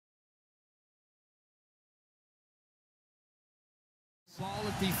Ball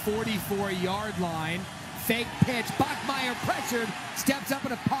at the 44-yard line. Fake pitch. Bachmeier pressured. Steps up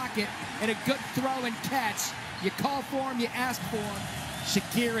in a pocket. And a good throw and catch. You call for him, you ask for him.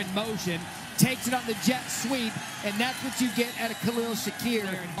 Shakir in motion. Takes it on the jet sweep. And that's what you get out of Khalil Shakir.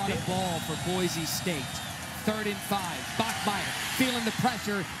 On a ball for Boise State. 3rd and 5. Bachmeier feeling the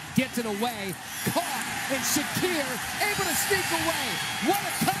pressure. Gets it away. Caught. And Shakir able to sneak away. What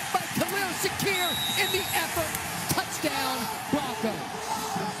a cut by Khalil Shakir in the effort. Touchdown, Broncos.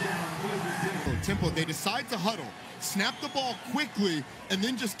 Tempo, they decide to huddle, snap the ball quickly, and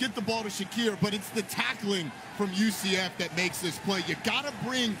then just get the ball to Shakir, but it's the tackling from UCF that makes this play. You gotta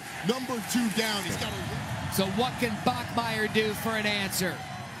bring number 2 down. He's gotta... So what can Bachmeier do for an answer?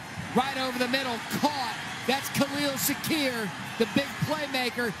 Right over the middle, caught. That's Khalil Shakir, the big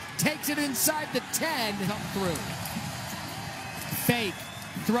playmaker, takes it inside the 10. Come through. Fake.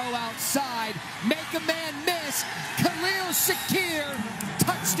 Throw outside, make a man miss. Khalil Shakir,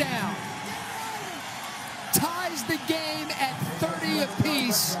 touchdown. Ties the game at 30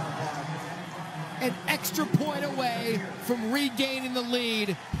 apiece. An extra point away from regaining the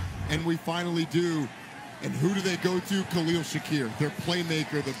lead. And we finally do. And who do they go to? Khalil Shakir, their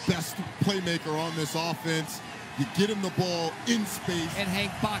playmaker, the best playmaker on this offense. You get him the ball in space. And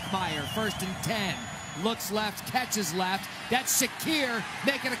Hank Bachmeier, 1st and 10. Looks left, catches left. That's Shakir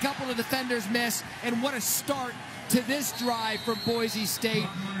making a couple of defenders miss. And what a start to this drive from Boise State.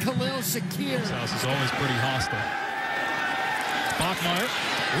 Khalil Shakir. This house is always pretty hostile. Bachmeier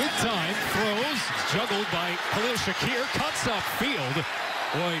with time, throws, juggled by Khalil Shakir, cuts up field.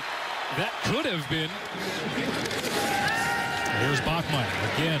 Boy, that could have been. Here's Bachmeier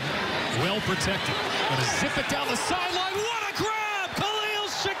again, well protected. Gonna zip it down the sideline. What a grab! Khalil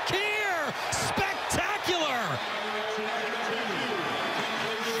Shakir! Spectacular!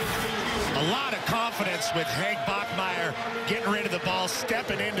 A lot of confidence with Hank Bachmeier getting rid of the ball,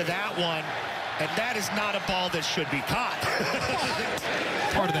 stepping into that one. And that is not a ball that should be caught.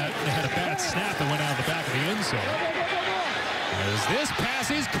 Part of that, they had a bad snap that went out of the back of the end zone. As this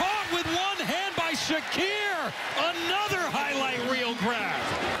pass is caught with one hand by Shakir. Another highlight reel grab.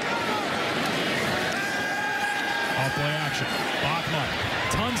 Off play action. Bachmeier,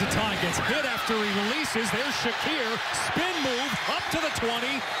 tons of time, gets hit after he releases. There's Shakir, spin move up to the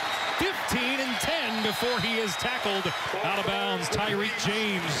 20. 15 and 10 before he is tackled out of bounds. Tyreek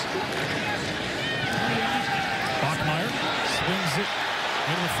James. Bachmeier swings it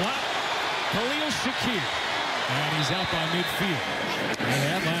in the flat. Khalil Shakir. And he's out by midfield. They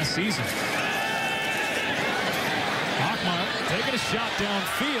had last season. Bachmeier taking a shot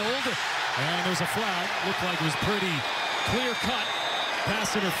downfield. And there's a flag. Looked like it was pretty clear cut.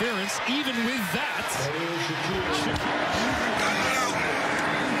 Pass interference. Even with that.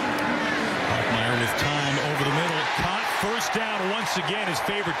 Bachmeier with time over the middle. Caught. First down once again. His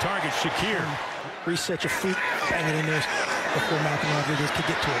favorite target, Shakir. Reset your feet. Bang it in there before Malcolm Rodriguez could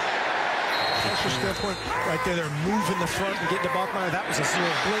get to it. Pressure standpoint, right there, they're moving the front and getting to Bachmeier. That was a zero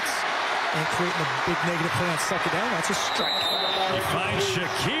blitz and creating a big negative play on second down. That's a strike. He finds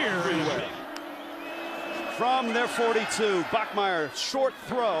Shakir. From their 42, Bachmeier, short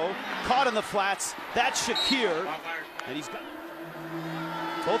throw, caught in the flats. That's Shakir, and he's got.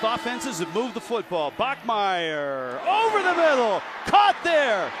 Both offenses have moved the football. Bachmeier over the middle, caught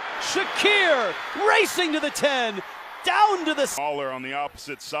there. Shakir racing to the 10, down to the. Baller on the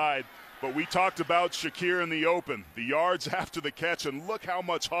opposite side. But we talked about Shakir in the open, the yards after the catch, and look how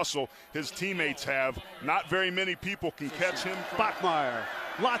much hustle his teammates have. Not very many people can catch him. Bachmeier,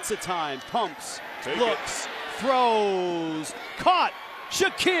 lots of time, pumps, looks, throws, caught,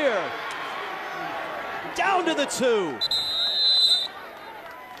 Shakir, down to the 2.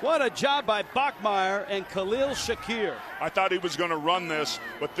 What a job by Bachmeier and Khalil Shakir. I thought he was going to run this,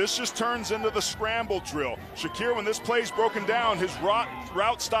 but this just turns into the scramble drill. Shakir, when this play's broken down, his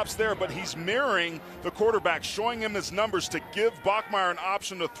route stops there, but he's mirroring the quarterback, showing him his numbers to give Bachmeier an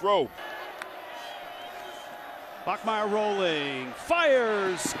option to throw. Bachmeier rolling,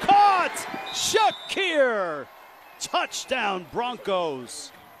 fires, caught, Shakir, touchdown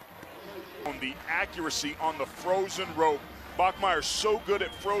Broncos. On the accuracy on the frozen rope. Bachmeier's so good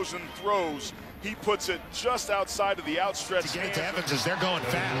at frozen throws, he puts it just outside of the outstretched To get it to Evans as they're going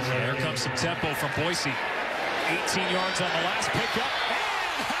fast. Here comes some tempo from Boise. 18 yards on the last pickup.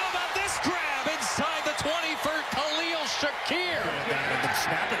 And how about this grab inside the 20 for Khalil Shakir? And then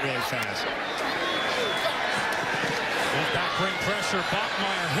snap it really fast. With back ring pressure,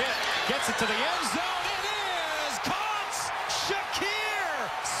 Bachmeier hit. Gets it to the end zone. It is caught! Shakir!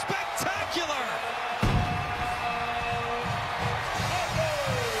 Spectacular!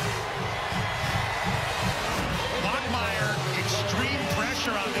 Bachmeier, extreme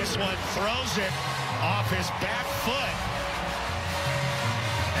one, throws it off his back foot.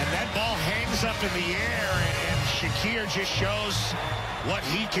 And that ball hangs up in the air, and Shakir just shows what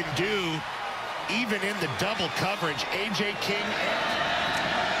he can do, even in the double coverage. A.J. King.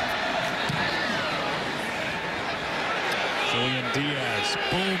 Julian Diaz,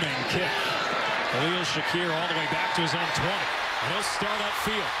 booming kick. Khalil Shakir all the way back to his own 20. And he'll start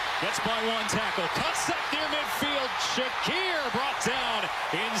upfield. Gets by one tackle. Cuts up near midfield. Shakir brought down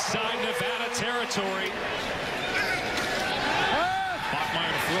inside Nevada territory. Bachmeier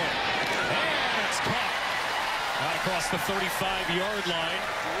to throw. And it's caught. Out across the 35-yard line.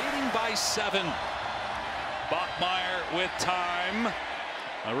 Leading by 7. Bachmeier with time.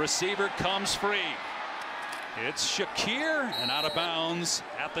 A receiver comes free. It's Shakir and out of bounds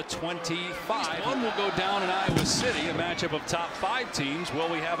at the 25. One will go down in Iowa City, a matchup of top 5 teams. Well,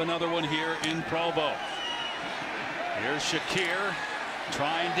 we have another one here in Provo. Here's Shakir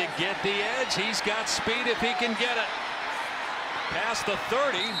trying to get the edge. He's got speed if he can get it. Past the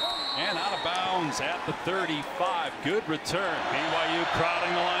 30 and out of bounds at the 35. Good return. BYU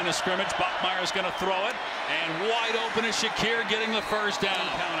crowding the line of scrimmage. Bachmeier's going to throw it. And wide open is Shakir getting the first down.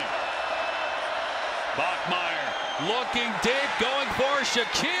 Counting. Bachmeier looking deep, going for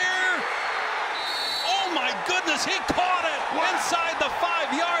Shakir. Oh my goodness, he caught it inside the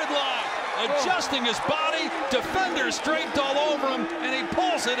 5-yard line. Adjusting his body, defenders draped all over him, and he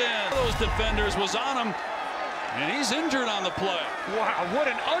pulls it in. Those defenders was on him, and he's injured on the play. Wow, what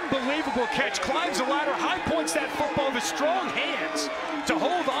an unbelievable catch. Climbs the ladder, high points that football with strong hands to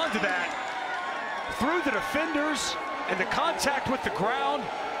hold on to that. Through the defenders and the contact with the ground.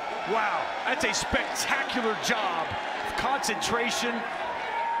 Wow, that's a spectacular job of concentration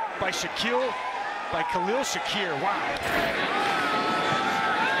by Khalil Shakir. Wow.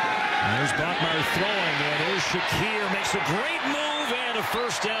 There's Bachmeier throwing, and there's Shakir. Makes a great move and a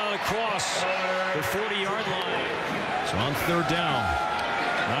first down across the 40-yard line. So on 3rd down,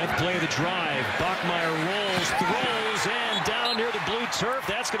 9th play of the drive. Bachmeier rolls, throws, and down near the blue turf.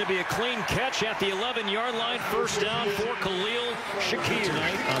 That's going to be a clean catch at the 11-yard line. First down for Khalil Shakir.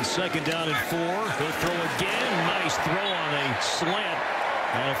 Tonight on 2nd down and 4. He'll throw again. Nice throw on a slant.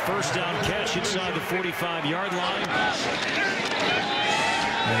 And a first down catch inside the 45-yard line.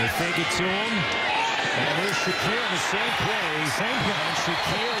 And they fake it to him. And there's Shakir on the same play. And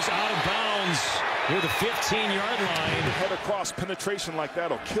Shakir is out of bounds near the 15-yard line. Head across penetration like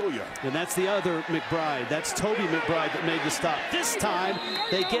that'll kill you. And that's the other McBride. That's Toby McBride that made the stop. This time,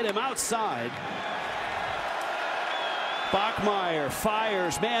 they get him outside. Bachmeier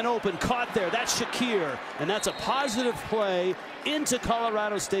fires, man open, caught there. That's Shakir. And that's a positive play into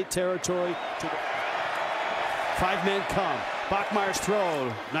Colorado State territory. 5 men come. Bachmeier's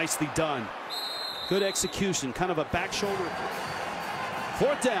throw, nicely done. Good execution, kind of a back shoulder.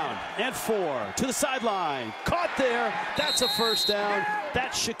 4th down and 4 to the sideline. Caught there. That's a first down.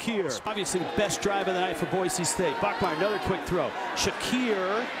 That's Shakir. Obviously the best drive of the night for Boise State. Bachmeier, another quick throw.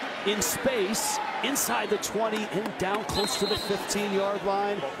 Shakir in space inside the 20 and down close to the 15-yard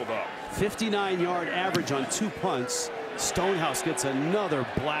line. 59-yard average on 2 punts. Stonehouse gets another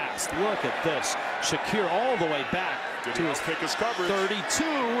blast. Look at this. Shakir all the way back to his coverage. 32,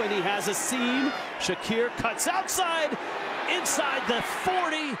 and he has a seam. Shakir cuts outside, inside the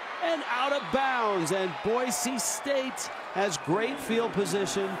 40, and out of bounds. And Boise State has great field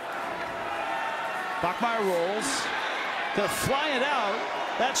position. Bachmeier rolls to fly it out.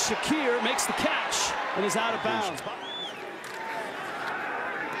 That's Shakir, makes the catch, and is out of bounds.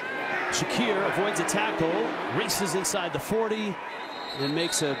 Shakir avoids a tackle, races inside the 40, and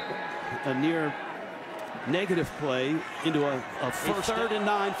makes a near negative play into a first 3rd and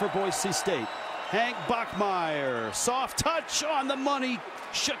 9 for Boise State. Hank Bachmeier, soft touch on the money.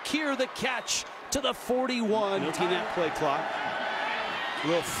 Shakir the catch to the 41. Looking at play clock.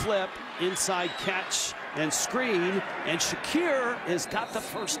 Little flip, inside catch and screen, and Shakir has got the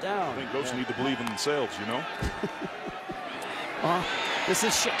first down. I think those need to believe in themselves, you know. This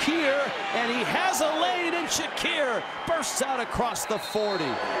is Shakir, and he has a lane, and Shakir bursts out across the 40.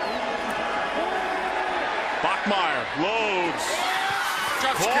 Bachmeier loads.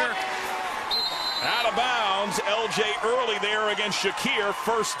 Shakir. Out of bounds. LJ early there against Shakir.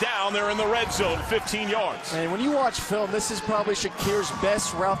 First down. They're in the red zone, 15 yards. And when you watch film, this is probably Shakir's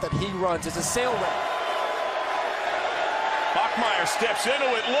best route that he runs. It's a sail route. Bachmeier steps into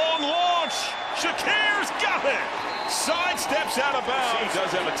it. Long launch. Shakir's got it. Sidesteps out of bounds. He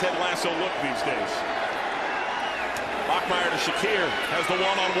does have a Ted Lasso look these days. Bachmeier to Shakir. Has the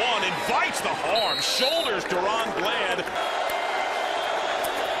one-on-one. Invites the harm. Shoulders Duran Bland.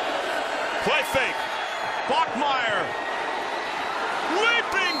 Play fake. Bachmeier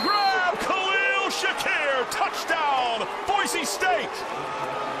Leaping grab, Khalil Shakir, touchdown, Boise State.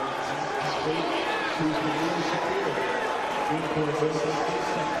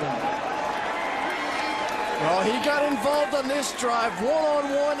 Well, he got involved on this drive.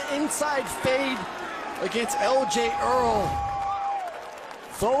 One-on-one inside fade against L.J. Earl.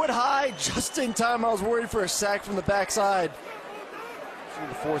 Throw it high just in time. I was worried for a sack from the backside. Through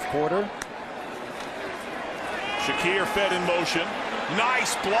the fourth quarter. Shakir fed in motion.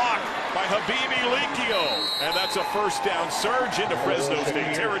 Nice block by Habibi Likio. And that's a first down surge into Fresno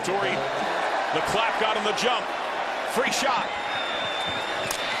State territory. The clap got him the jump. Free shot.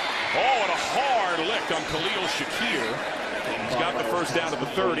 Oh, and a hard lick on Khalil Shakir. He's got the first down to the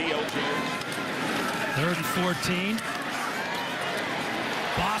 30. 3rd and 14.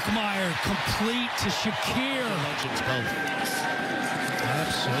 Bachmeier complete to Shakir. Legends both.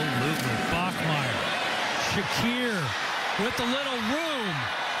 Absolutely. Bachmeier. Shakir with a little room.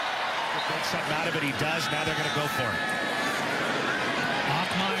 Make something out of it. He does. Now they're going to go for it.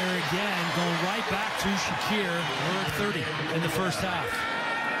 Bachmeier again going right back to Shakir. We're at 30 in the first half.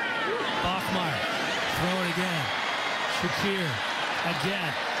 Bachmeier, throw it again. Shakir,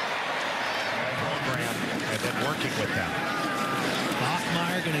 again. Program, and then working with them.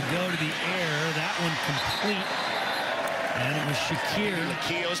 Bachmeier going to go to the air. That one complete. And it was Shakir.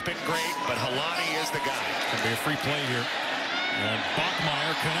 Keogh's been great, but Halani is the guy. Going to be a free play here. And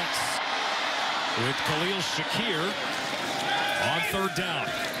Bachmeier connects with Khalil Shakir on 3rd down.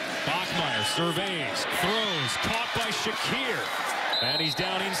 Bachmeier surveys, throws, caught by Shakir. And he's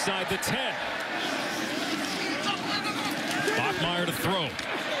down inside the 10. Bachmeier to throw.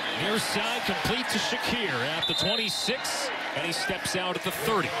 Near side, complete to Shakir at the 26. And he steps out at the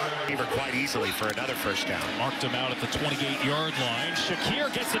 30. Quite easily for another first down. Marked him out at the 28-yard line.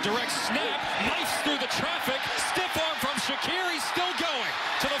 Shakir gets a direct snap. Knifes through the traffic. Stiff arm from Shakir. He's still going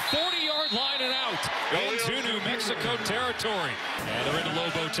to the 40-yard line and out. Into New Mexico territory. And they're into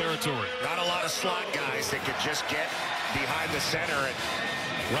Lobo territory. Not a lot of slot guys that could just get behind the center and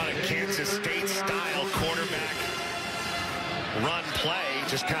run a Kansas State style quarterback run play.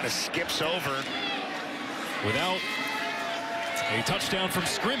 Just kind of skips over. Without a touchdown from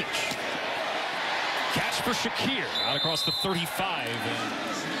scrimmage. Catch for Shakir out across the 35. And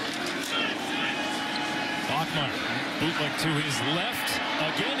Bachmeier bootleg to his left.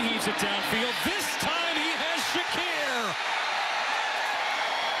 Again heaves it downfield. This time he has Shakir.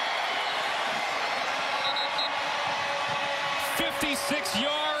 .56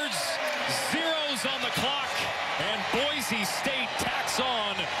 yards, zeros on the clock, and Boise State tacks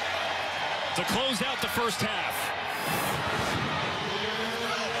on to close out the first half.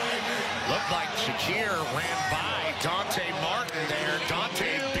 Looked like Shakir ran by Dante Martin there.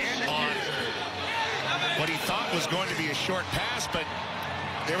 Dante bent on what he thought was going to be a short pass, but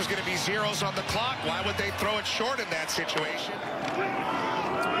there was going to be zeros on the clock. Why would they throw it short in that situation?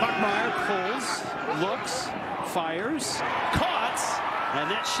 Bachmeier pulls, looks, fires, caught, and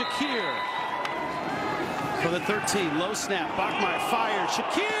that's Shakir for the 13. Low snap. Bachmeier fired.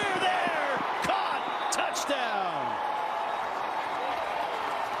 Shakir